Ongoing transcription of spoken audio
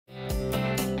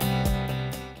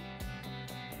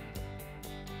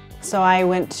So I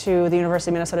went to the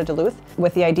University of Minnesota Duluth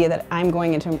with the idea that I'm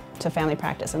going into family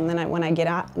practice. And then when I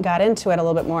got into it a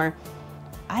little bit more,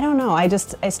 I don't know, I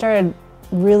started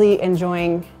really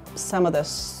enjoying some of the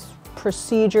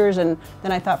procedures, and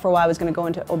then I thought for a while I was going to go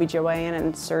into OBGYN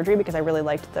and surgery because I really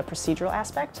liked the procedural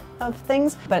aspect of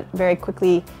things. But very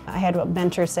quickly I had a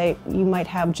mentor say, you might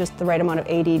have just the right amount of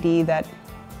ADD that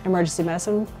emergency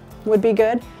medicine would be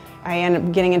good. I ended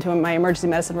up getting into my emergency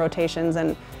medicine rotations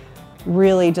and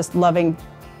really just loving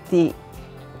the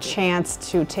chance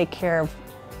to take care of,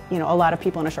 a lot of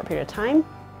people in a short period of time,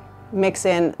 mix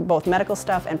in both medical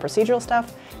stuff and procedural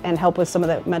stuff, and help with some of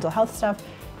the mental health stuff.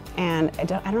 And I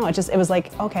don't know, it was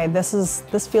like, okay,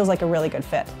 this feels like a really good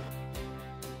fit.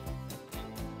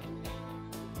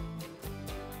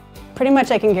 Pretty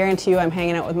much I can guarantee you I'm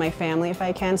hanging out with my family if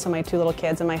I can, so my 2 little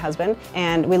kids and my husband.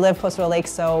 And we live close to a lake,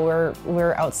 so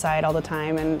we're outside all the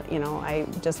time. And I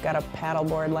just got a paddle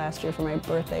board last year for my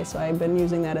birthday, so I've been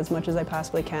using that as much as I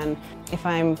possibly can. If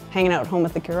I'm hanging out home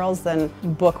with the girls, then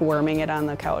bookworming it on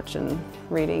the couch and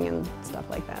reading and stuff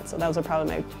like that. So those are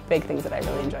probably my big things that I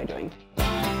really enjoy doing.